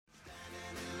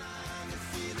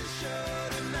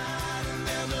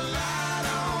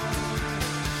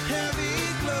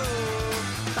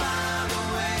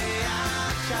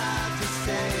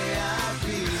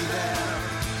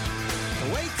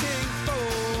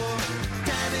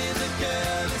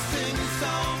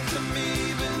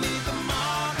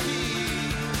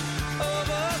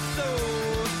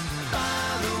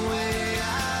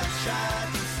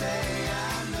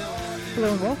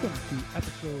Hello and welcome to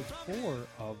episode 4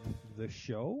 of the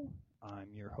show. I'm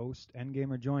your host,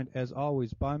 Endgamer, joined as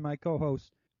always by my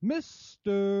co-host,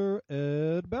 Mr.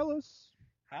 Ed Bellis.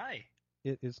 Hi.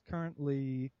 It is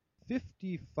currently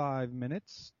 55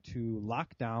 minutes to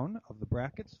lockdown of the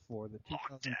brackets for the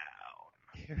 2000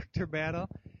 character battle,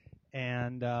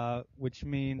 and which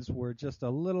means we're just a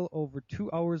little over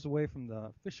 2 hours away from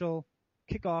the official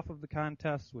kickoff of the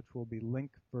contest, which will be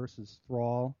Link versus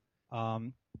Thrall.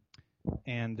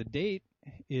 And the date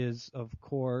is, of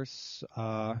course,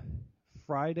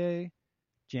 Friday,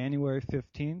 January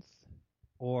 15th,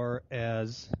 or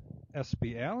as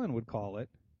SB Allen would call it,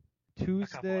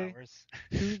 Tuesday,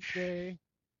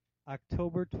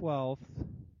 October 12th,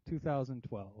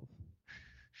 2012,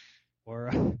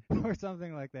 or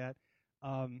something like that.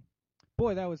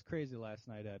 Boy, that was crazy last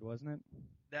night, Ed, wasn't it?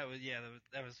 That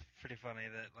was pretty funny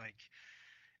that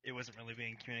it wasn't really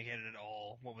being communicated at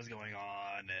all what was going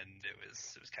on, and it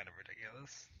was kind of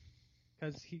ridiculous.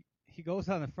 Because he goes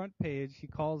on the front page, he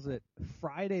calls it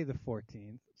Friday the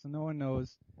 14th, so no one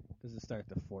knows, does it start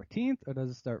the 14th or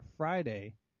does it start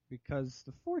Friday? Because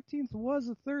the 14th was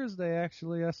a Thursday,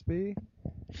 actually, SB.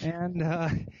 And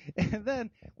then,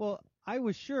 well, I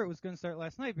was sure it was going to start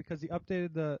last night because he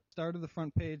updated the start of the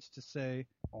front page to say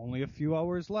only a few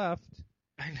hours left.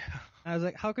 I know. I was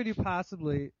like, how could you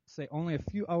possibly say only a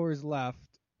few hours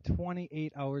left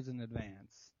 28 hours in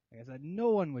advance? Like I said, no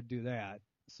one would do that.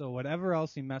 So whatever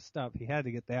else he messed up, he had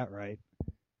to get that right.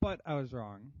 But I was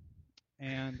wrong.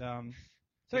 And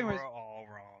so anyways, we were all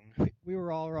wrong. We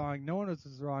were all wrong. No one was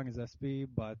as wrong as SB,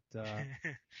 but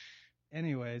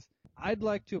anyways, I'd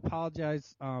like to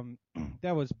apologize.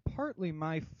 That was partly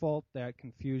my fault, that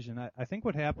confusion. I think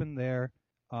what happened there,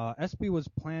 SB was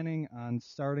planning on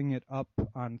starting it up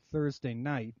on Thursday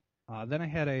night. Then I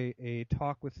had a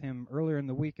talk with him earlier in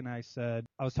the week, and I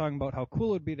was talking about how cool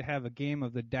it would be to have a Game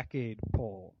of the Decade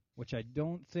poll, which I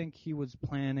don't think he was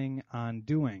planning on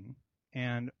doing.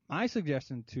 And my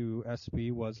suggestion to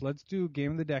SB was, let's do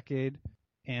Game of the Decade,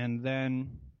 and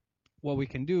then what we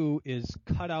can do is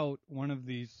cut out one of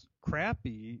these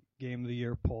crappy Game of the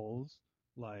Year polls,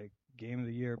 like Game of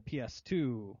the Year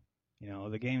PS2,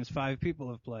 the games 5 people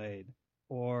have played,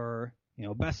 or,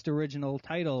 best original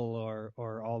title,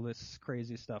 or all this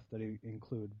crazy stuff that he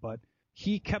include. But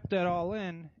he kept that all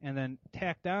in and then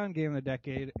tacked on Game of the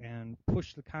Decade and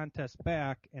pushed the contest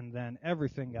back, and then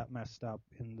everything got messed up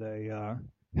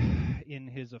in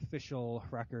his official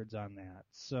records on that.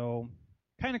 So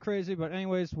kind of crazy, but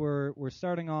anyways, we're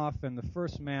starting off, and the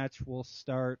first match will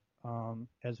start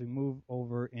as we move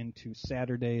over into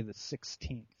Saturday the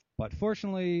 16th. But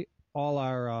fortunately, all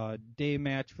our day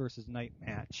match versus night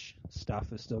match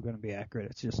stuff is still going to be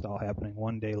accurate. It's just all happening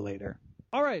one day later.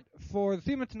 All right, for the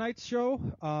theme of tonight's show,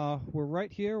 we're right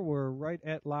here. We're right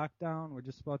at lockdown. We're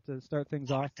just about to start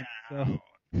things off. So,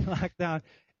 lockdown.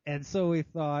 And so we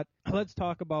thought, let's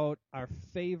talk about our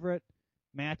favorite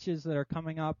matches that are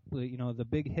coming up, the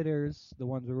big hitters, the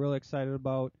ones we're really excited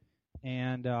about.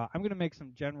 And I'm going to make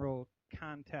some general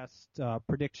contest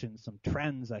predictions, some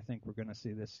trends I think we're going to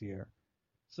see this year.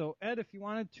 So, Ed, if you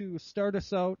wanted to start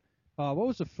us out, what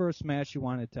was the first match you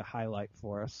wanted to highlight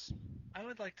for us? I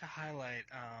would like to highlight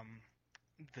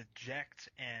the Jecht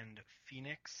and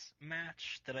Phoenix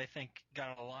match that I think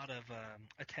got a lot of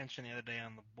attention the other day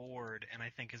on the board, and I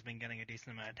think has been getting a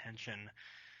decent amount of attention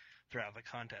throughout the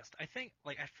contest. I think,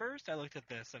 at first I looked at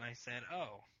this and I said,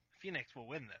 oh, Phoenix will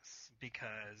win this,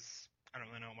 because I don't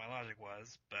really know what my logic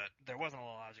was, but there wasn't a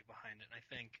lot of logic behind it.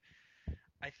 And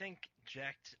I think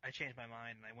Jecht, I changed my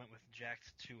mind and I went with Jecht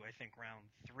to, I think, round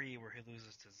 3 where he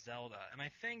loses to Zelda. And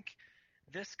I think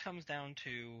this comes down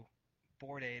to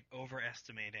Board 8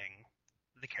 overestimating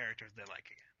the characters they like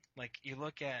again. You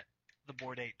look at the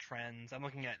Board 8 trends. I'm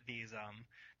looking at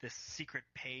this secret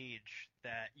page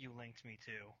that you linked me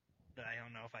to that I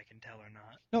don't know if I can tell or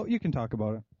not. No, you can talk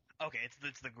about it. Okay,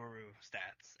 it's the Guru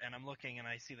stats. And I'm looking and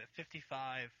I see that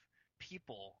 55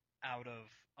 people out of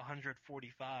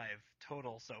 145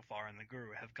 total so far in the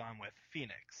Guru have gone with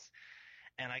Phoenix.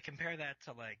 And I compare that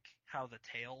to how the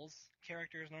Tails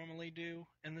characters normally do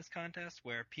in this contest,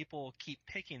 where people keep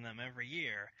picking them every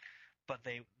year, but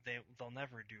they'll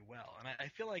never do well. And I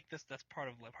feel like that's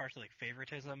partially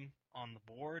favoritism on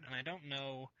the board, and I don't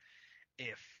know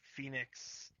if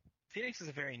Phoenix is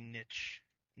a very niche,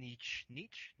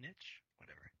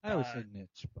 whatever. I always say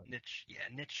niche, but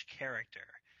niche character.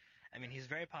 I mean, he's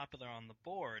very popular on the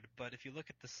board, but if you look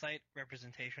at the site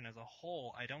representation as a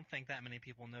whole, I don't think that many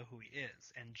people know who he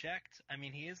is. And Jecht, I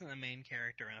mean, he isn't the main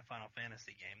character in a Final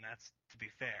Fantasy game, that's to be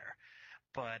fair.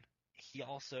 But he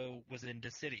also was in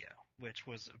Dissidia, which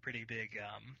was a pretty big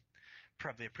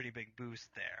probably a pretty big boost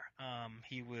there.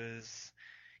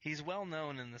 He's well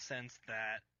known in the sense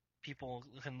that people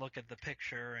can look at the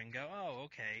picture and go, oh,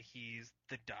 okay, he's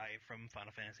the Dai from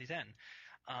Final Fantasy X.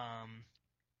 On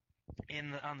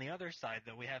the other side,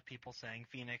 though, we have people saying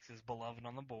Phoenix is beloved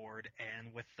on the board,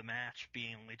 and with the match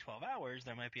being only 12 hours,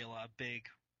 there might be a lot of big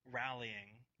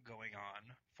rallying going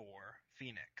on for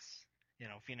Phoenix.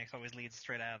 Phoenix always leads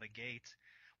straight out of the gate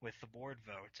with the board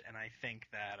vote, and I think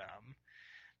that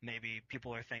maybe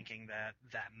people are thinking that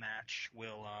that match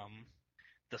will,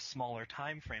 the smaller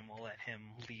time frame will let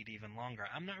him lead even longer.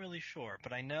 I'm not really sure,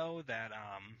 but I know that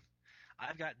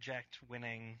I've got Jecht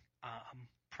winning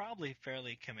probably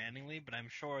fairly commandingly, but I'm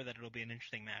sure that it'll be an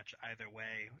interesting match either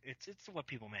way. It's what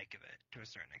people make of it to a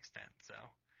certain extent. So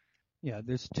Yeah,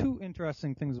 there's two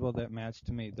interesting things about that match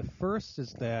to me. The first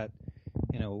is that,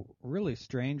 really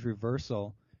strange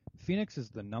reversal. Phoenix is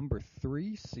the number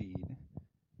 3 seed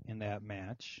in that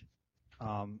match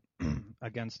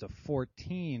against a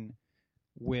 14,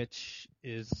 which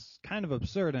is kind of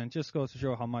absurd, and it just goes to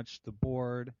show how much the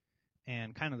board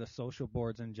and kind of the social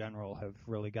boards in general have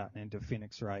really gotten into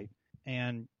Phoenix Wright.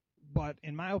 But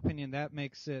in my opinion, that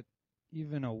makes it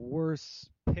even a worse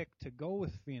pick to go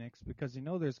with Phoenix, because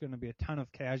there's going to be a ton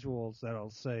of casuals that'll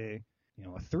say,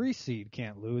 a 3 seed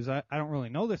can't lose. I don't really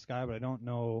know this guy, but I don't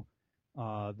know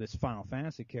this Final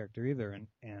Fantasy character either,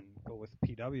 and go with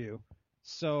PW.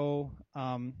 So,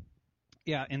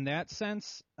 yeah, in that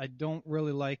sense, I don't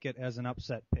really like it as an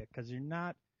upset pick, because you're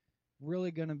not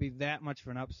really going to be that much of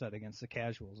an upset against the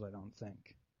casuals, I don't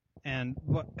think.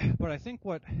 But I think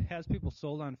what has people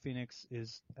sold on Phoenix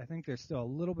is, I think they're still a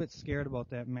little bit scared about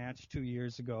that match 2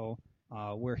 years ago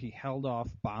where he held off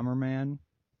Bomberman,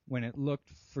 when it looked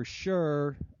for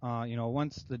sure,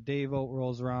 once the day vote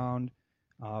rolls around,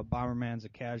 Bomberman's a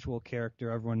casual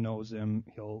character, everyone knows him,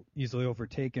 he'll easily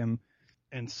overtake him,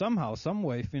 and somehow, some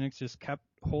way, Phoenix just kept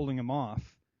holding him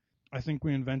off. I think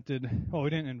we we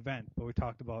didn't invent, but we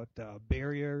talked about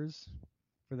barriers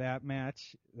for that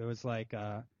match. There was like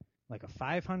a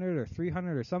 500 or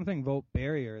 300 or something vote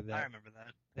barrier that I remember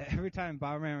that every time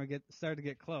Bomberman would start to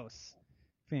get close,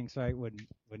 Phoenix Wright would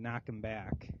knock him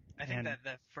back. I think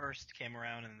that first came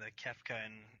around in the Kefka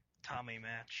and Tommy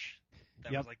match.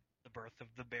 That Yep. was like the birth of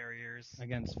the barriers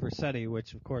Against Vercetti,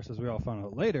 which, of course, as we all found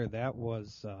out later, that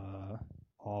was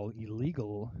all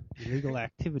illegal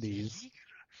activities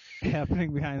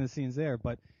happening behind the scenes there.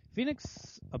 But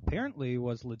Phoenix apparently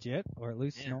was legit, or at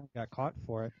least no one got caught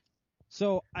for it.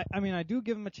 So, I do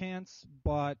give him a chance,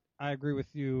 but I agree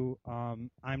with you.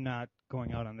 I'm not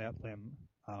going out on that limb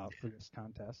for this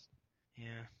contest.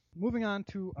 Yeah. Moving on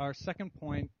to our second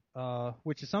point,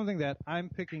 which is something that I'm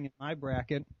picking in my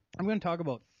bracket. I'm going to talk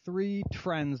about 3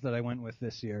 trends that I went with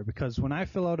this year, because when I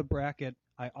fill out a bracket,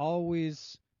 I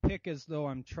always pick as though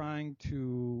I'm trying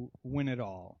to win it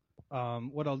all.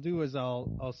 What I'll do is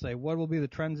I'll say what will be the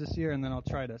trends this year, and then I'll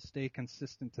try to stay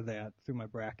consistent to that through my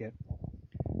bracket.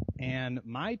 And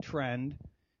my trend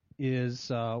is,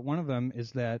 one of them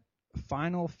is that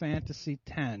Final Fantasy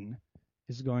X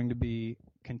is going to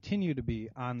continue to be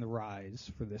on the rise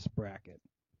for this bracket.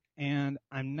 And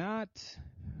I'm not,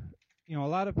 a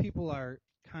lot of people are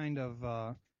kind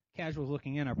of, casuals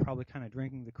looking in are probably kind of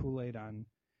drinking the Kool-Aid on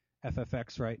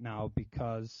FFX right now,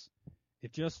 because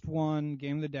it just won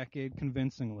Game of the Decade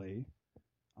convincingly.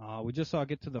 We just saw it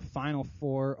get to the Final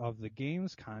 4 of the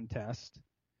Games contest.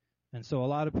 And so a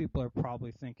lot of people are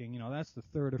probably thinking, that's the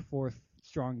 3rd or 4th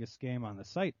strongest game on the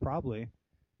site, probably.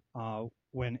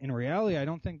 When in reality, I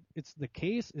don't think it's the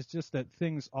case. It's just that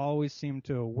things always seem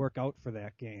to work out for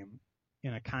that game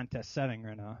in a contest setting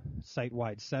or in a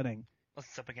site-wide setting.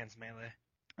 Unless it's up against Melee.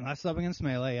 Unless it's up against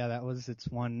Melee, yeah, that was its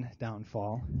one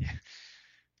downfall.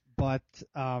 But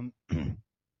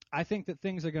I think that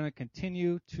things are going to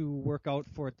continue to work out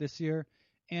for it this year.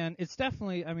 And it's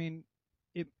definitely,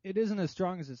 it isn't as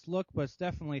strong as it's looked, but it's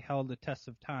definitely held the test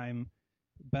of time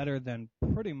better than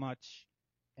pretty much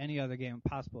any other game,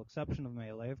 possible exception of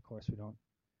Melee. Of course, we don't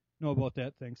know about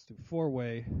that thanks to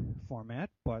 4-way format.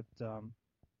 But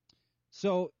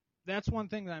so that's one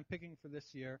thing that I'm picking for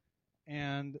this year.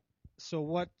 And so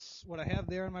what I have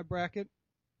there in my bracket,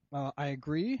 I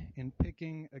agree in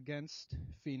picking against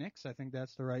Phoenix. I think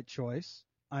that's the right choice.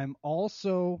 I'm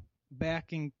also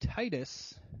backing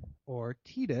Titus, or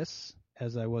Titus,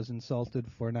 as I was insulted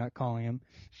for not calling him,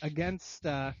 against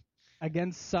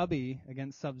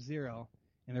Sub-Zero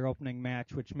in their opening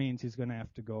match, which means he's going to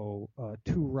have to go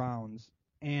 2 rounds.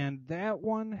 And that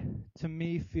one, to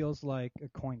me, feels like a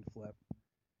coin flip.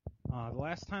 The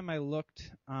last time I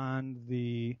looked on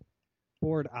the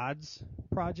board odds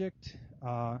project,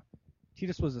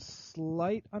 Titus was a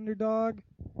slight underdog,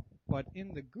 But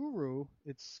in the Guru,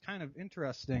 it's kind of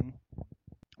interesting.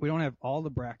 We don't have all the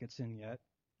brackets in yet,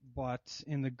 but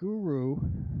in the Guru,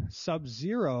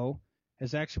 Sub-Zero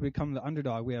has actually become the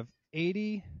underdog. We have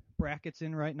 80 brackets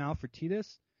in right now for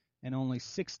Titus and only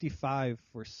 65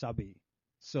 for Subby.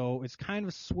 So it's kind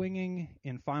of swinging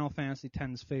in Final Fantasy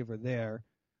X's favor there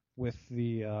with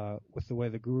the way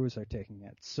the Gurus are taking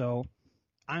it. So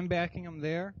I'm backing them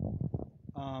there.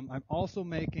 I'm also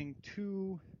making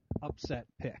 2 upset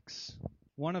picks.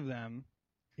 One of them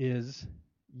is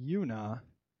Yuna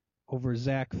over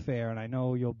Zach Fair, and I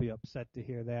know you'll be upset to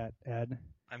hear that, Ed.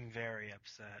 I'm very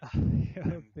upset.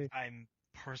 I'm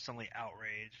personally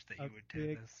outraged that you would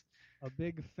do this. A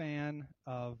big fan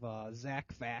of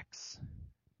Zach Fax,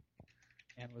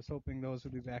 and was hoping those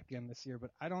would be back in this year,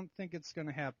 but I don't think it's going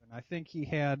to happen. I think he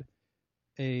had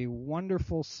a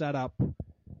wonderful setup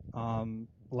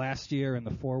last year in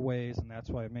the 4 ways, and that's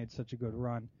why it made such a good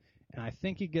run. And I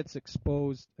think he gets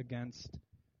exposed against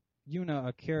Yuna,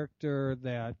 a character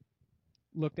that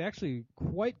looked actually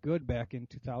quite good back in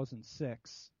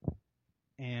 2006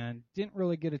 and didn't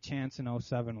really get a chance in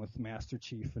 07 with Master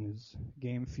Chief and his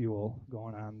game fuel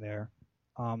going on there.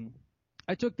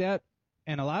 I took that,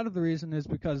 and a lot of the reason is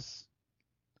because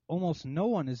almost no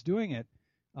one is doing it.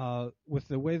 With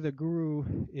the way the Guru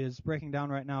is breaking down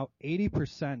right now,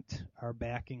 80% are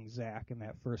backing Zach in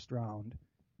that first round,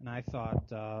 and I thought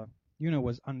Yuna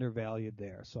was undervalued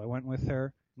there, so I went with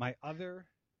her. My other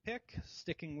pick,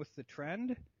 sticking with the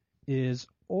trend, is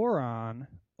Auron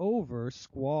over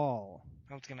Squall.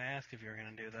 I was going to ask if you were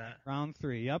going to do that. Round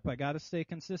 3. Yep, I got to stay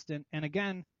consistent. And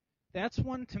again, that's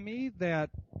one to me that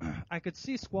I could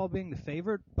see Squall being the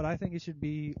favorite, but I think it should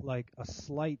be like a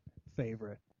slight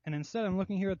favorite. And instead, I'm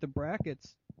looking here at the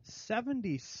brackets.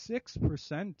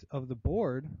 76% of the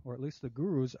board, or at least the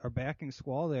Gurus, are backing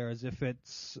Squall there as if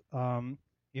it's,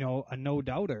 a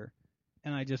no-doubter.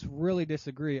 And I just really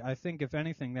disagree. I think, if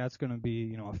anything, that's going to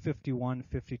be, a 51,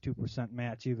 52%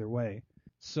 match either way.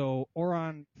 So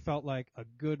Auron felt like a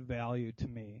good value to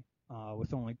me,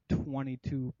 with only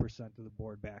 22% of the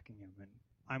board backing him, and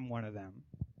I'm one of them.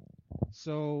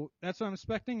 So that's what I'm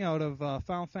expecting out of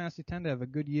Final Fantasy X to have a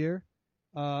good year.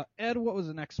 Ed, what was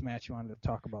the next match you wanted to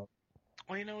talk about?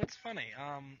 Well, it's funny.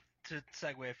 To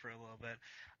segue for a little bit,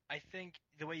 I think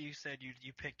the way you said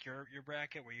you pick your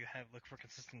bracket where you look for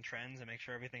consistent trends and make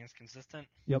sure everything is consistent.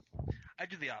 Yep. I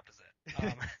do the opposite.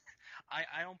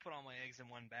 I don't put all my eggs in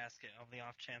one basket of the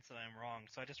off chance that I'm wrong.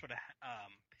 So I just sort of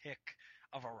pick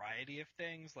a variety of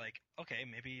things. Like, okay,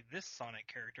 maybe this Sonic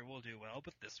character will do well,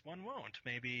 but this one won't.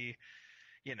 Maybe,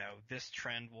 this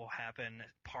trend will happen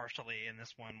partially and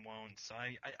this one won't. So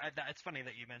it's funny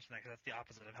that you mentioned that because that's the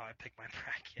opposite of how I pick my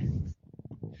brackets.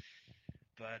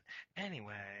 But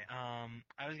anyway,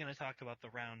 I was going to talk about the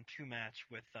round 2 match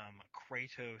with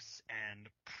Kratos and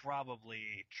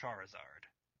probably Charizard.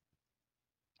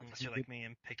 Unless you're like me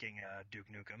and picking Duke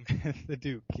Nukem. The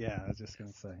Duke, yeah, I was just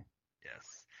going to say.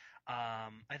 Yes.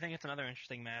 I think it's another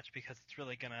interesting match because it's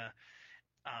really going to...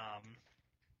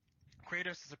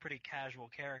 Kratos is a pretty casual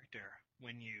character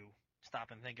when you stop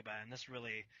and think about it, and this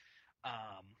really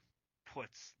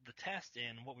puts the test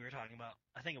in what we were talking about,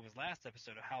 I think it was last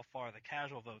episode, of how far the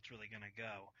casual vote's really going to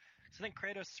go. So I think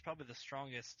Kratos is probably the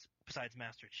strongest, besides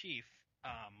Master Chief,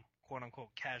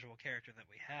 quote-unquote casual character that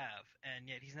we have, and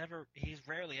yet he's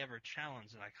rarely ever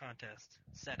challenged in a contest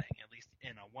setting, at least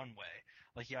in a one-way.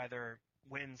 Like, he either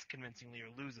wins convincingly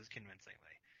or loses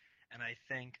convincingly. And I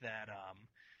think that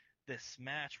this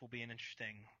match will be an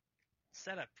interesting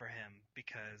setup for him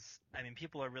because,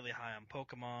 people are really high on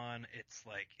Pokemon. It's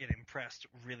like it impressed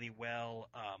really well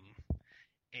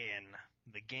in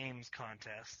the games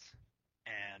contest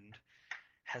and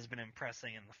has been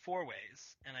impressing in the 4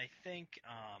 ways. And I think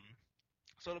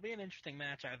so it'll be an interesting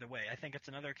match either way. I think it's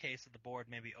another case of the board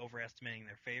maybe overestimating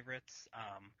their favorites.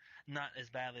 Not as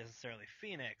badly as necessarily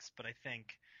Phoenix, but I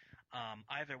think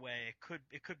either way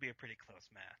it could be a pretty close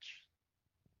match.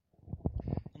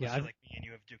 Unless you're like me and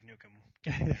you have Duke Nukem,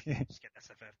 just get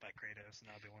SFF by Kratos, and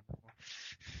that'll be wonderful.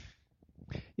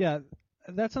 Yeah,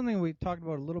 that's something we talked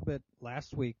about a little bit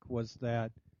last week, was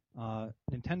that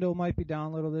Nintendo might be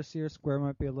down a little this year, Square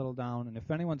might be a little down, and if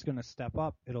anyone's going to step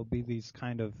up, it'll be these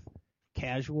kind of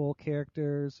casual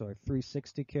characters or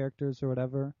 360 characters or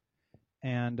whatever.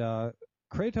 And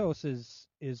Kratos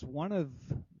is one of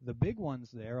the big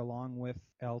ones there, along with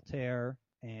Altair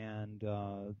and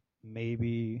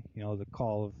maybe, the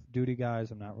Call of Duty guys.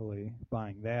 I'm not really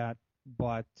buying that.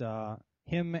 But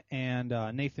him and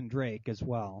Nathan Drake as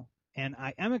well. And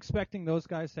I am expecting those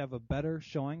guys to have a better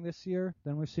showing this year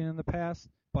than we've seen in the past.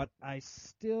 But I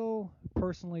still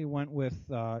personally went with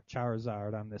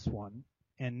Charizard on this one.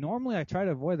 And normally I try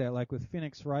to avoid that. Like with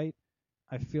Phoenix Wright,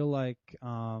 I feel like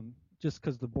just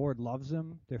because the board loves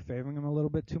him, they're favoring him a little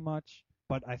bit too much.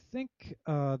 But I think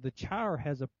the Char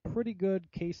has a pretty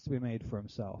good case to be made for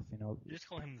himself. You just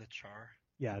call him the Char.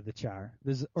 Yeah, the Char,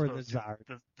 the Zard, the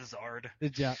Zard, the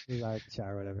Zard,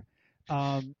 Char, whatever.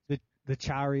 The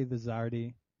Chari, the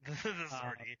Zardy, the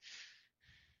Zardy,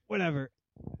 whatever.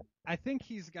 I think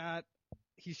he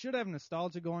should have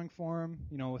nostalgia going for him.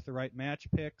 With the right match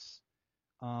picks,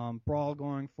 Brawl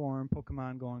going for him,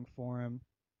 Pokemon going for him.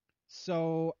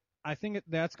 So I think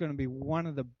that's going to be one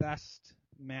of the best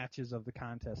matches of the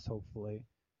contest, hopefully,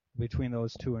 between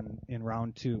those two in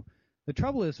round 2. The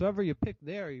trouble is, whoever you pick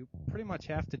there, you pretty much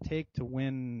have to take to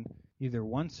win either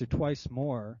once or twice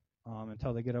more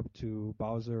until they get up to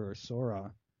Bowser or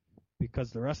Sora,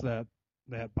 because the rest of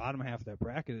that bottom half of that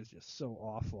bracket is just so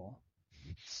awful.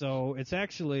 So it's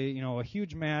actually, a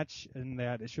huge match in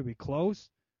that it should be close,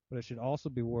 but it should also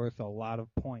be worth a lot of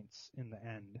points in the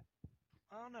end.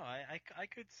 Oh no, I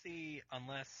could see,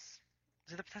 unless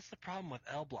that's the problem with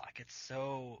L Block. It's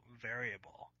so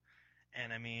variable,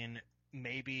 and I mean,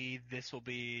 maybe this will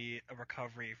be a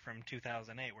recovery from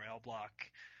 2008, where L Block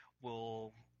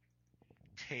will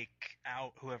take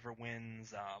out whoever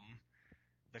wins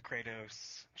the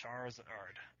Kratos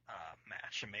Charizard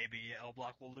match, and maybe L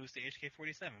Block will lose to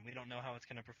HK47. We don't know how it's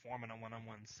going to perform in a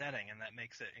one-on-one setting, and that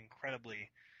makes it incredibly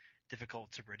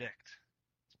difficult to predict.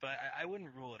 But I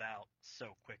wouldn't rule it out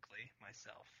so quickly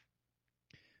myself.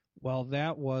 Well,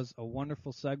 that was a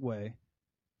wonderful segue,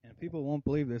 and people won't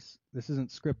believe this. This isn't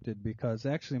scripted, because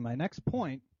actually my next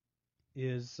point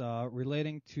is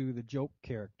relating to the joke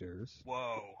characters.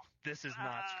 Whoa, this is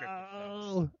not scripted,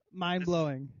 folks.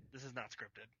 Mind-blowing. This is not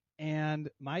scripted. And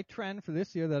my trend for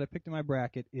this year that I picked in my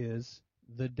bracket is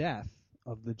the death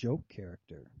of the joke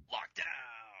character. Lockdown!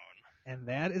 And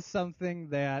that is something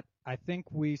that I think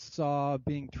we saw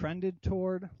being trended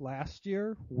toward last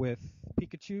year with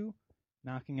Pikachu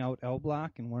knocking out L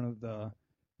Block in one of the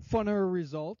funner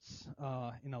results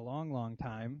in a long, long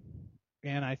time.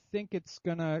 And I think it's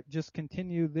going to just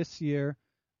continue this year,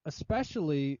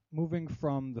 especially moving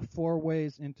from the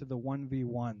 4-ways into the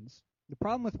 1v1s. The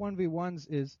problem with 1v1s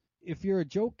is if you're a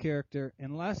joke character,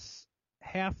 unless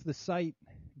half the site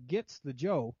gets the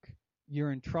joke,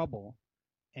 you're in trouble.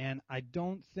 And I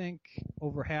don't think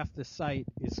over half the site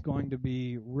is going to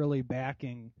be really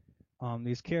backing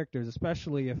these characters,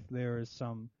 especially if there is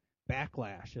some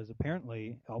backlash, as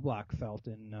apparently L Block felt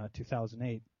in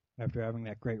 2008 after having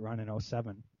that great run in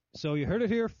 2007. So you heard it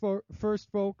here first,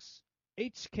 folks.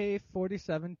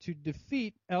 HK47 to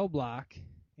defeat L Block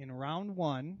in round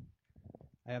 1.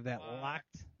 I have that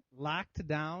locked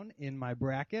down in my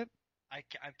bracket. I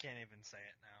can't even say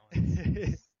it now.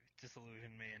 It's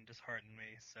disillusioned me and disheartened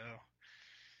me. So,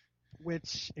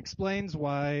 which explains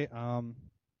why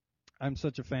I'm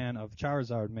such a fan of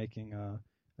Charizard making a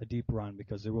deep run,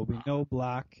 because there will be no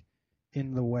block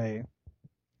in the way.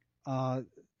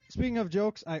 Speaking of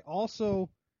jokes, I also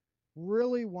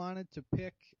really wanted to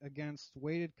pick against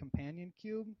Weighted Companion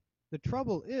Cube. The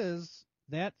trouble is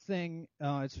that thing,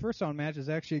 its first round match is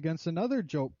actually against another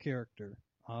joke character.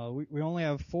 We only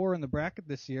have 4 in the bracket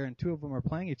this year, and 2 of them are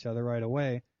playing each other right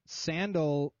away.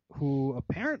 Sandal, who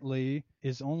apparently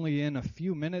is only in a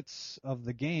few minutes of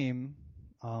the game,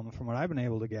 from what I've been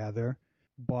able to gather,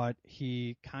 but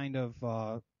he kind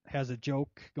of has a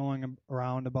joke going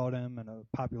around about him in a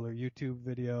popular YouTube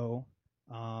video.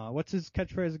 What's his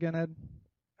catchphrase again, Ed?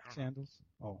 Sandals?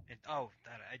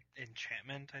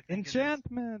 Enchantment, I think.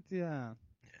 Enchantment, yeah.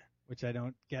 Which I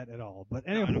don't get at all. But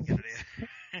anyway, no, I don't get it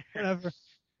either.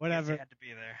 whatever. It had to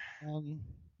be there.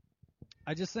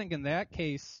 I just think in that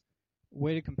case,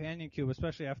 Weighted Companion Cube,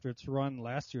 especially after its run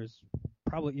last year, is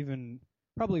probably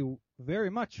very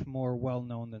much more well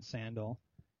known than Sandal,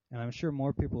 and I'm sure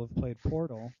more people have played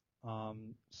Portal.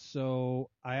 So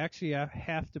I actually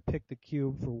have to pick the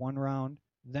cube for one round.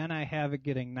 Then I have it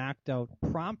getting knocked out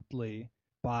promptly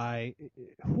by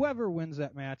whoever wins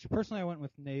that match. Personally, I went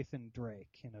with Nathan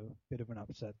Drake in a bit of an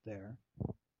upset there.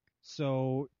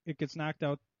 So it gets knocked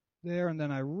out there, and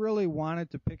then I really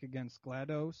wanted to pick against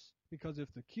GLaDOS, because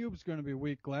if the cube's going to be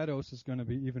weak, GLaDOS is going to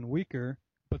be even weaker.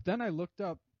 But then I looked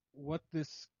up what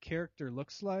this character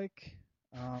looks like.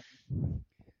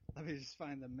 Let me just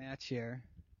find the match here.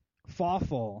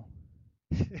 Fawful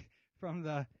from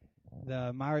the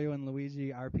Mario and Luigi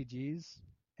RPGs.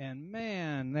 And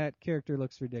man, that character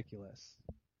looks ridiculous.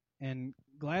 And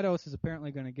GLaDOS is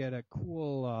apparently going to get a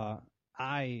cool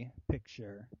eye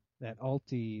picture that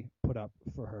Alti put up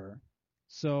for her.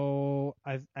 So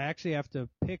I actually have to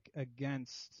pick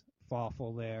against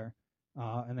Fawful there.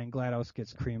 And then GLaDOS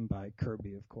gets creamed by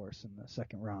Kirby, of course, in the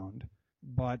second round.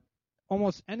 But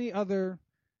almost any other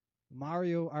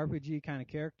Mario RPG kind of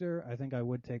character, I think I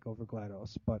would take over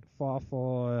GLaDOS. But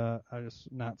Fawful, I'm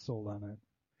just not sold on it.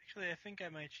 Actually, I think I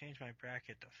might change my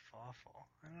bracket to Fawful.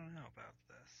 I don't know about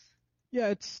this. Yeah,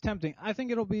 it's tempting. I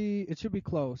think it should be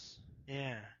close.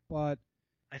 Yeah. But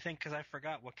I think because I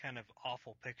forgot what kind of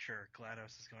awful picture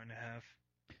GLaDOS is going to have.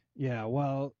 yeah,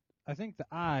 well, I think the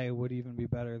eye would even be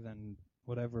better than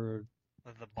whatever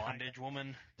The bondage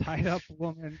woman. tied up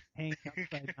woman hanging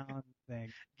upside down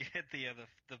thing. Get the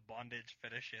bondage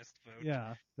fetishist vote.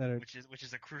 Yeah, which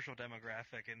is a crucial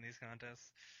demographic in these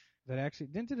contests. That actually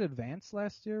didn't it advance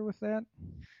last year with that?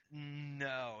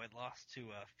 No, it lost to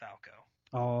Falco.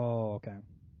 Oh, okay.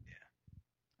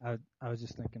 Yeah. I was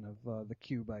just thinking of the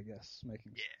Cube, I guess,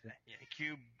 making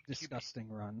Cube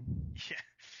disgusting run. Yeah,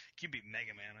 Cube beat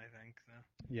Mega Man, I think. So.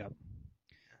 Yep.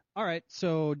 All right,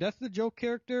 so Death of the Joke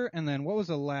character, and then what was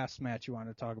the last match you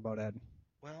wanted to talk about, Ed?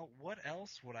 Well, what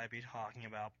else would I be talking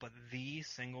about but the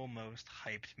single most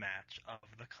hyped match of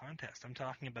the contest? I'm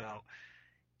talking about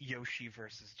Yoshi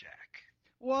versus Jack.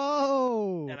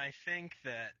 Whoa! And I think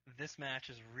that this match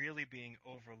is really being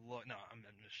overlooked. No, I'm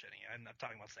just shitting. I'm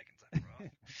talking about second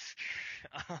Sephiroth.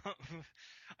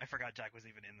 I forgot Jack was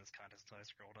even in this contest until I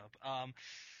scrolled up.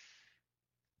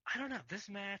 I don't know. This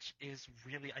match is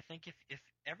really. I think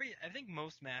I think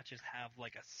most matches have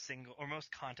like a single, or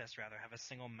most contests rather have a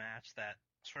single match that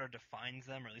sort of defines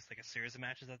them, or at least like a series of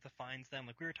matches that defines them.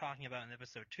 Like we were talking about in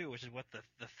episode 2, which is what the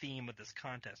theme of this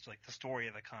contest, like the story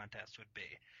of the contest, would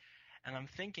be. And I'm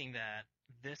thinking that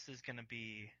this is going to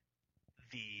be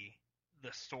the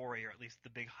story, or at least the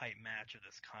big hype match of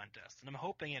this contest. And I'm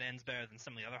hoping it ends better than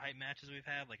some of the other hype matches we've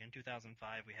had. Like in 2005,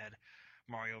 we had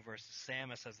Mario versus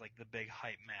Samus as like the big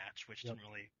hype match, which didn't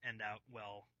really end out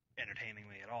well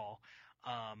entertainingly at all.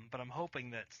 But I'm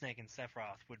hoping that Snake and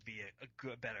Sephiroth would be a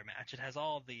good, better match. It has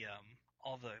all the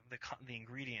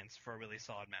ingredients for a really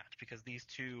solid match, because these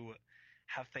two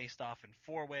have faced off in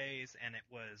 4 ways, and it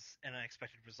was an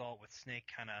unexpected result with Snake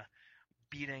kind of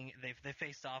beating. They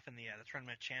faced off in the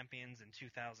Tournament of Champions in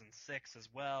 2006 as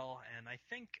well, and I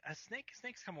think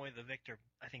Snake's come away the victor.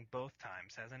 I think both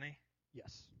times, hasn't he?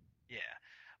 Yes. Yeah,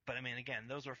 but I mean, again,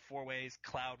 those are 4 ways.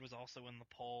 Cloud was also in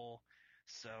the poll,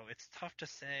 so it's tough to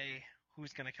say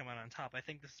who's going to come out on top. I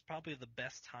think this is probably the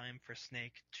best time for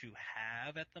Snake to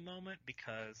have at the moment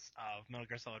because of Metal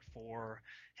Gear Solid 4,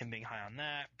 him being high on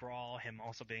that, Brawl, him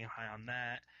also being high on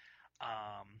that.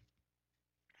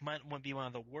 Might be one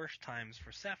of the worst times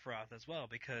for Sephiroth as well,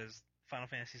 because Final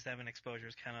Fantasy VII exposure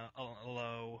is kind of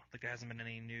low. Like there hasn't been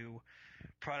any new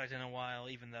product in a while,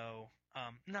 even though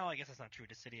no, I guess that's not true.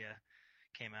 Dissidia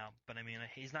came out, but I mean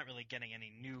he's not really getting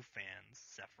any new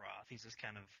fans. Sephiroth, he's just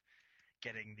kind of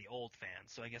getting the old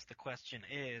fans. So I guess the question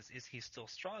is he still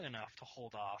strong enough to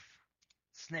hold off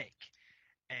Snake?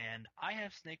 And I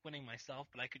have Snake winning myself,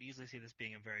 but I could easily see this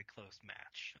being a very close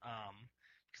match.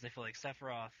 Because I feel like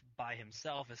Sephiroth by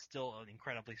himself is still an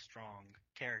incredibly strong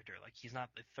character. Like he's not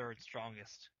the 3rd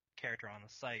strongest character on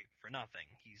the site for nothing.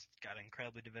 He's got an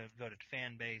incredibly devoted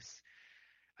fan base.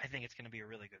 I think it's going to be a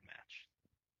really good match.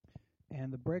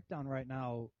 And the breakdown right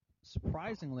now,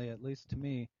 surprisingly, at least to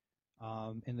me,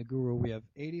 in the Guru, we have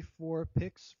 84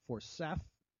 picks for Seph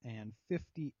and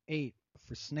 58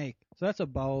 for Snake. So that's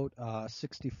about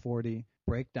 60-40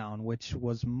 breakdown, which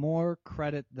was more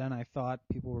credit than I thought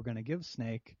people were going to give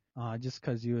Snake, just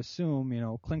because you assume,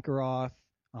 Klinkeroth,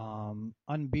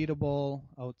 unbeatable,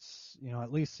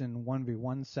 at least in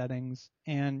 1v1 settings.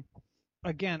 And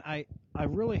again, I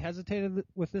really hesitated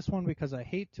with this one because I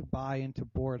hate to buy into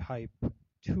board hype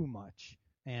too much.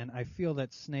 And I feel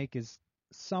that Snake is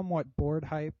somewhat board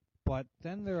hype, but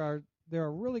then there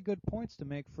are really good points to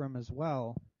make for him as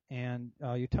well, and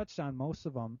you touched on most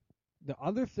of them. The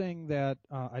other thing that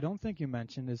I don't think you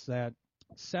mentioned is that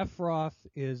Sephiroth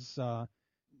is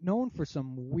known for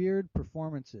some weird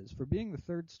performances. For being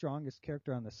the 3rd strongest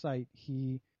character on the site,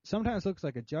 he sometimes looks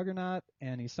like a juggernaut,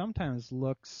 and he sometimes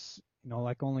looks,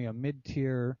 like only a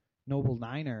mid-tier Noble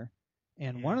Niner.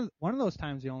 And one of those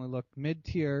times he only looked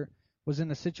mid-tier was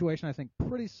in a situation I think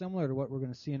pretty similar to what we're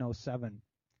going to see in 07,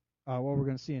 what we're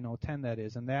going to see in 010, that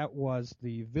is, and that was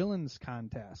the Villains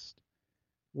contest,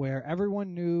 where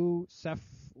everyone knew Seph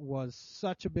was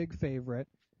such a big favorite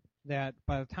that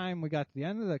by the time we got to the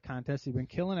end of the contest, he'd been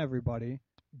killing everybody.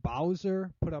 Bowser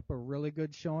put up a really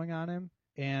good showing on him,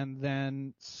 and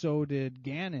then so did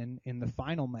Ganon in the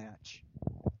final match.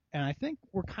 And I think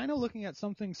we're kind of looking at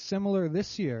something similar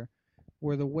this year,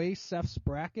 where the way Seph's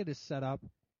bracket is set up,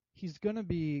 he's going to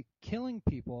be killing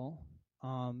people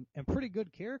and pretty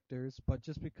good characters, but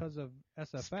just because of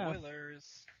SFF,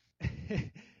 Spoilers.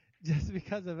 just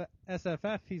because of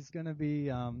SFF, he's going to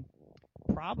be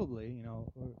probably,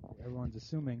 everyone's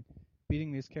assuming,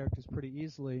 beating these characters pretty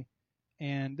easily.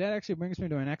 And that actually brings me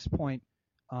to my next point.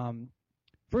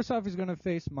 First off, he's going to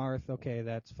face Marth. Okay,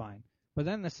 that's fine. But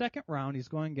then the second round, he's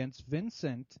going against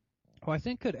Vincent, who I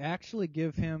think could actually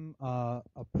give him a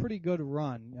pretty good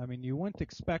run. I mean, you wouldn't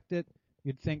expect it.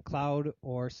 You'd think Cloud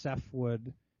or Seth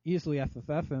would easily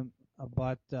FFF him,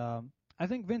 but I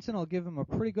think Vincent will give him a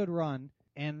pretty good run.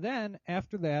 And then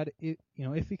after that,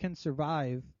 if he can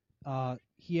survive,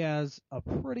 he has a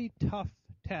pretty tough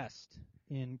test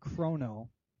in Chrono.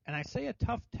 And I say a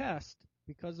tough test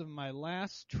because of my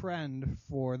last trend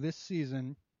for this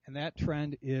season, and that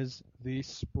trend is the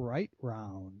Sprite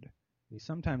round, the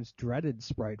sometimes dreaded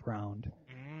Sprite round.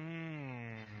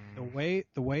 The way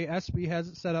SB has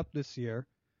it set up this year,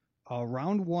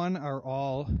 round 1 are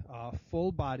all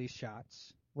full body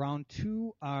shots. Round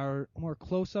 2 are more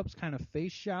close-ups, kind of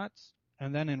face shots.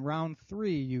 And then in round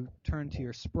 3, you turn to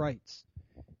your sprites.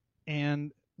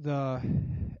 And the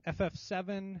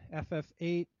FF7,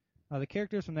 FF8, the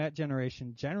characters from that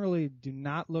generation generally do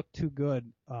not look too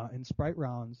good in sprite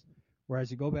rounds,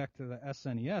 whereas you go back to the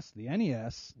SNES, the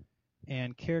NES,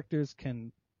 and characters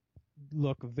can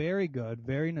look very good,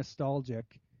 very nostalgic,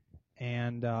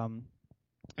 and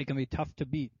it can be tough to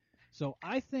beat. So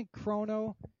I think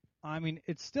Chrono,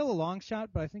 it's still a long shot,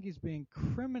 but I think he's being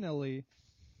criminally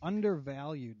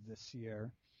undervalued this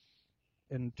year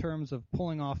in terms of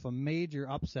pulling off a major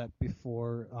upset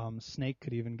before Snake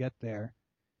could even get there.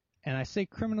 And I say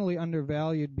criminally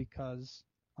undervalued because,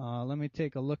 let me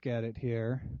take a look at it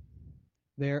here.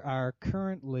 There are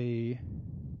currently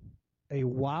a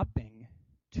whopping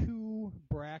 2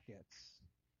 brackets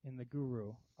in the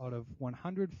Guru out of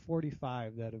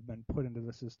 145 that have been put into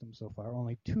the system so far.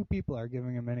 Only 2 people are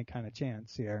giving him any kind of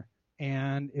chance here.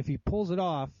 And if he pulls it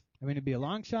off, it'd be a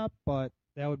long shot, but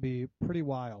that would be pretty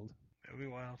wild. It would be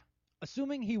wild.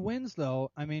 Assuming he wins, though,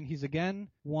 he's again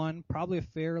won probably a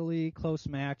fairly close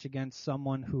match against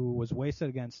someone who was wasted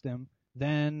against him.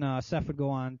 Then Seth would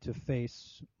go on to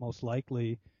face, most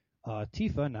likely,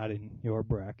 Tifa, not in your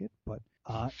bracket, but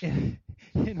in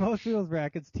most people's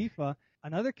brackets, Tifa,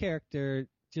 another character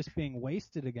just being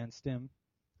wasted against him.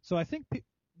 So I think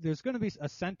there's going to be a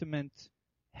sentiment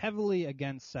heavily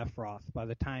against Sephiroth by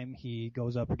the time he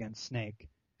goes up against Snake.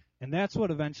 And that's what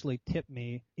eventually tipped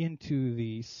me into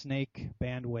the Snake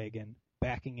bandwagon,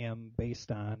 backing him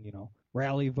based on,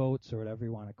 rally votes or whatever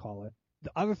you want to call it.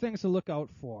 The other things to look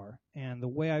out for, and the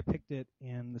way I picked it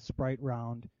in the Sprite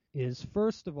round, is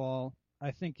first of all, I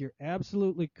think you're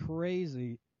absolutely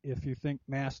crazy if you think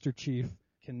Master Chief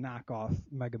can knock off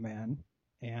Mega Man.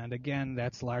 And again,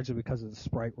 that's largely because of the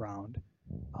Sprite round.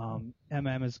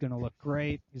 MM is going to look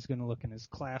great. He's going to look in his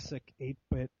classic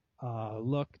 8-bit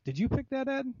look. Did you pick that,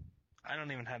 Ed? I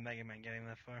don't even have Mega Man getting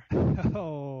that far.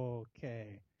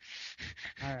 Okay.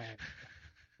 All right.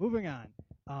 Moving on.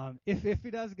 If he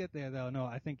does get there, though, no,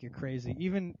 I think you're crazy.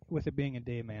 Even with it being a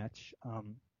day match,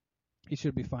 he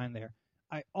should be fine there.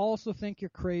 I also think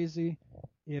you're crazy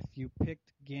if you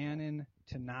picked Ganon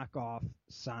to knock off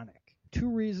Sonic. 2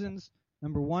 reasons.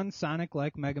 Number 1, Sonic,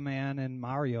 like Mega Man and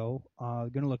Mario,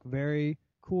 going to look very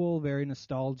cool, very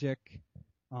nostalgic,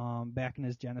 back in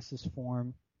his Genesis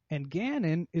form. And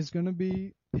Ganon is going to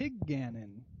be Pig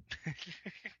Ganon.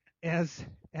 As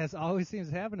always seems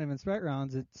to happen in Sprite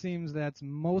rounds, it seems that's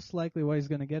most likely what he's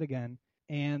going to get again.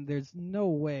 And there's no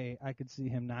way I could see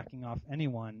him knocking off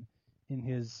anyone in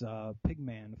his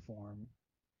Pigman form.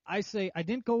 I say I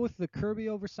didn't go with the Kirby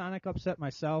over Sonic upset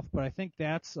myself, but I think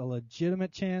that's a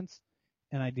legitimate chance,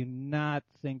 and I do not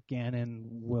think Ganon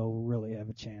will really have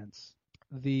a chance.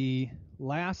 The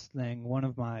last thing, one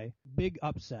of my big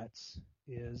upsets,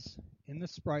 is in the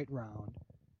Sprite round,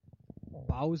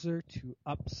 Bowser to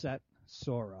upset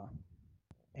Sora.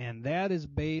 And that is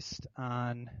based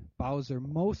on Bowser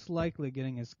most likely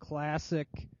getting his classic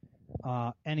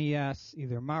NES,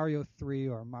 either Mario 3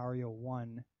 or Mario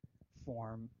 1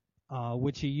 form,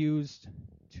 which he used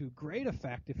to great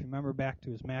effect if you remember back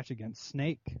to his match against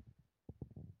Snake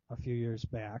a few years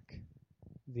back.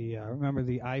 Remember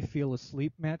the I Feel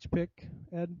Asleep match pick,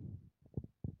 Ed?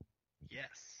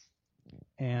 Yes.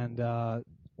 And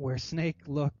where Snake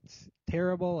looked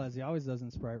terrible, as he always does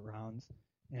in Sprite rounds,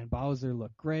 and Bowser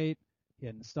looked great. He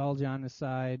had nostalgia on his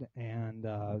side, and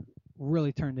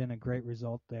really turned in a great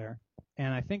result there.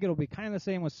 And I think it'll be kind of the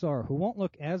same with Sora, who won't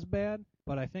look as bad,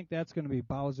 but I think that's going to be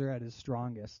Bowser at his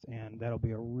strongest, and that'll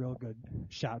be a real good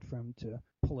shot for him to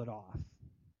pull it off.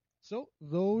 So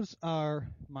those are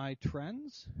my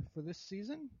trends for this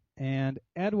season. And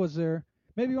Ed, was there,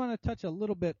 maybe you want to touch a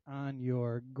little bit on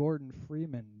your Gordon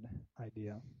Freeman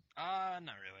idea? Not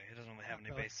really. It doesn't really have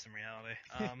any basis in reality.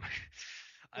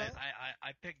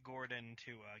 I picked Gordon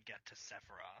to get to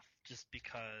Sephiroth just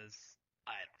because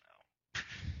I don't know.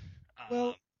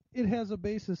 Well, it has a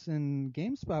basis in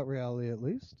GameSpot reality, at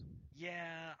least.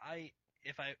 Yeah, I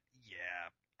can't really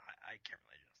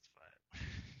justify it.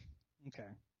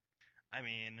 Okay. I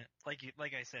mean,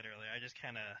 like I said earlier, I just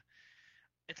kind of.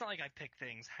 It's not like I pick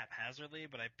things haphazardly,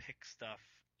 but I pick stuff,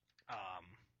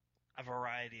 a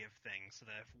variety of things, so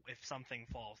that if something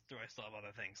falls through, I still have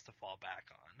other things to fall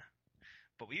back on.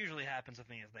 But what usually happens with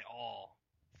me is they all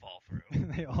fall through.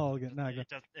 They all get knocked.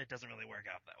 It doesn't really work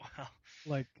out that well.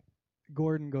 Like,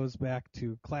 Gordon goes back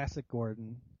to classic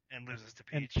Gordon. And loses to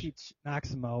Peach. And Peach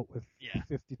knocks him out with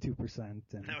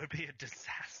 52%. And that would be a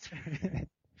disaster.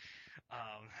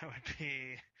 I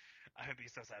would be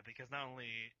so sad because not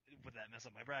only would that mess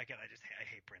up my bracket, I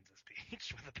hate Princess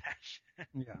Peach with a passion.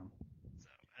 Yeah. So,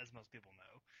 as most people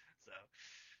know. So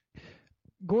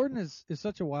Gordon is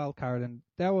such a wild card, and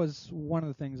that was one of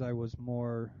the things I was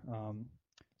more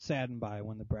saddened by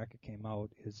when the bracket came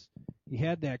out. Is he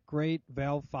had that great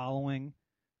Valve following.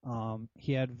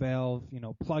 He had Valve,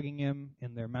 plugging him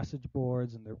in their message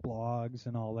boards and their blogs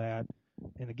and all that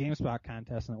in the GameSpot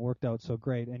contest, and it worked out so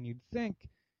great. And you'd think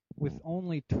with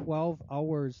only 12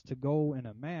 hours to go in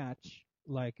a match,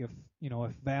 like if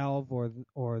Valve or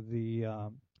the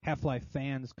Half-Life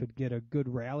fans could get a good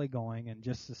rally going and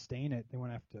just sustain it, they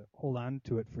wouldn't have to hold on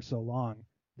to it for so long,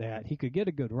 that he could get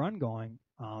a good run going.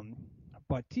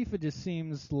 But Tifa just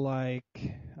seems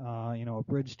like a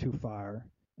bridge too far.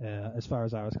 As far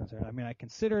as I was concerned. I mean, I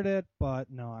considered it,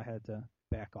 but no, I had to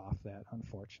back off that,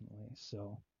 unfortunately.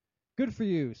 So, good for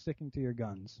you, sticking to your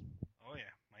guns. Oh,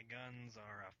 yeah. My guns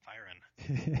are firing.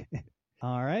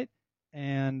 All right.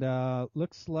 And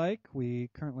looks like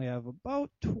we currently have about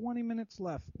 20 minutes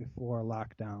left before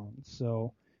lockdown.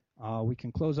 So, we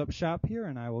can close up shop here,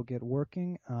 and I will get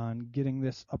working on getting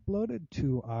this uploaded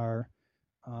to our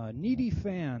needy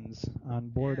fans on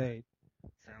Board 8.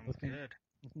 Sounds good.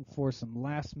 Looking for some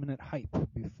last-minute hype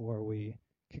before we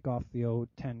kick off the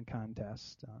 010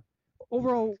 contest.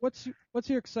 Overall, what's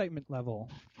your excitement level,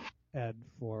 Ed,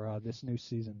 for this new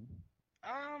season?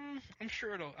 I'm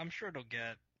sure it'll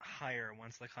get higher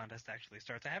once the contest actually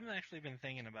starts. I haven't actually been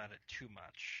thinking about it too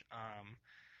much.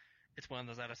 It's one of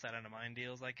those out of sight, out of mind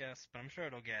deals, I guess. But I'm sure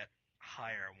it'll get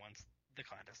higher once the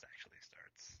contest actually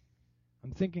starts.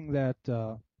 I'm thinking that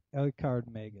Alucard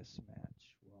Magus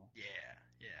match will. Yeah.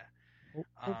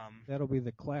 That'll be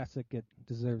the classic it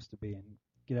deserves to be, and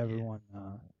get everyone,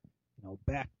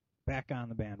 back on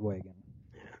the bandwagon.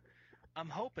 Yeah, I'm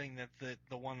hoping that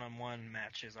the one-on-one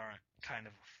matches aren't kind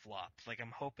of a flop. Like,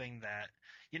 I'm hoping that,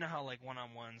 how like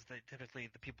one-on-ones, they typically,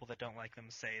 the people that don't like them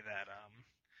say that,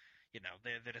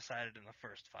 they decided in the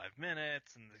first 5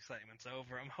 minutes and the excitement's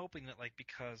over. I'm hoping that, like,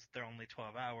 because they're only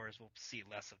 12 hours, we'll see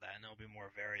less of that and it'll be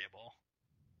more variable.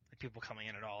 Like, people coming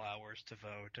in at all hours to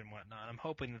vote and whatnot. I'm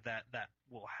hoping that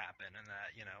will happen, and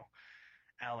that,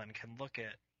 Alan can look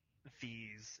at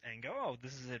these and go, oh,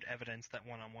 this is evidence that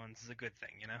one-on-ones is a good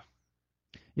thing,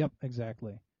 Yep,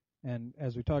 exactly. And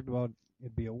as we talked about,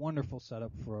 it'd be a wonderful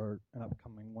setup for an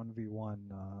upcoming 1v1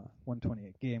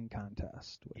 128 game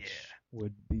contest, which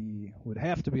would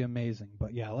have to be amazing.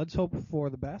 But yeah, let's hope for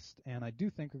the best, and I do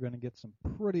think we're going to get some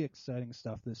pretty exciting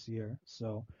stuff this year.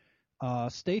 So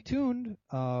stay tuned.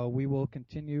 We will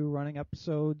continue running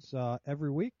episodes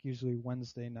every week, usually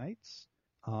Wednesday nights,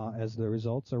 as the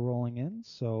results are rolling in.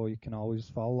 So you can always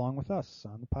follow along with us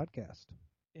on the podcast.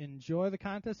 Enjoy the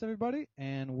contest, everybody,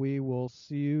 and we will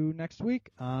see you next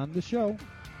week on the show.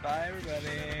 Bye,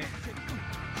 everybody.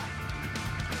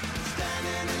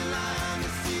 Standing in line to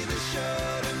see the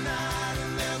show tonight,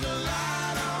 and there's a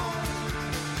light on,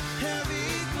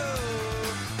 heavy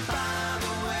glow. By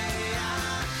the way,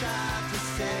 I tried to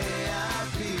say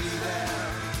I'd be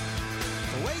there,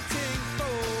 waiting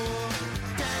for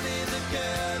Danny the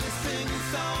girl to sing a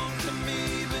song to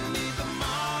me beneath the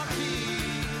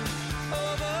marquee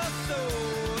of a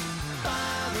store.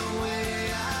 By the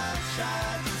way, I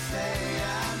tried to say I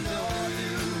know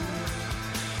you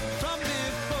from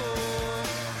before.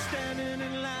 Standing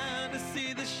in line to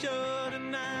see the show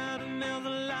tonight, and there's a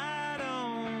light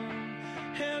on,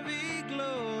 heavy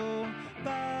glow.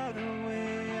 By the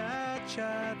way, I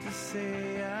tried to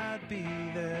say I'd be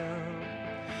there,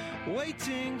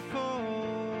 waiting for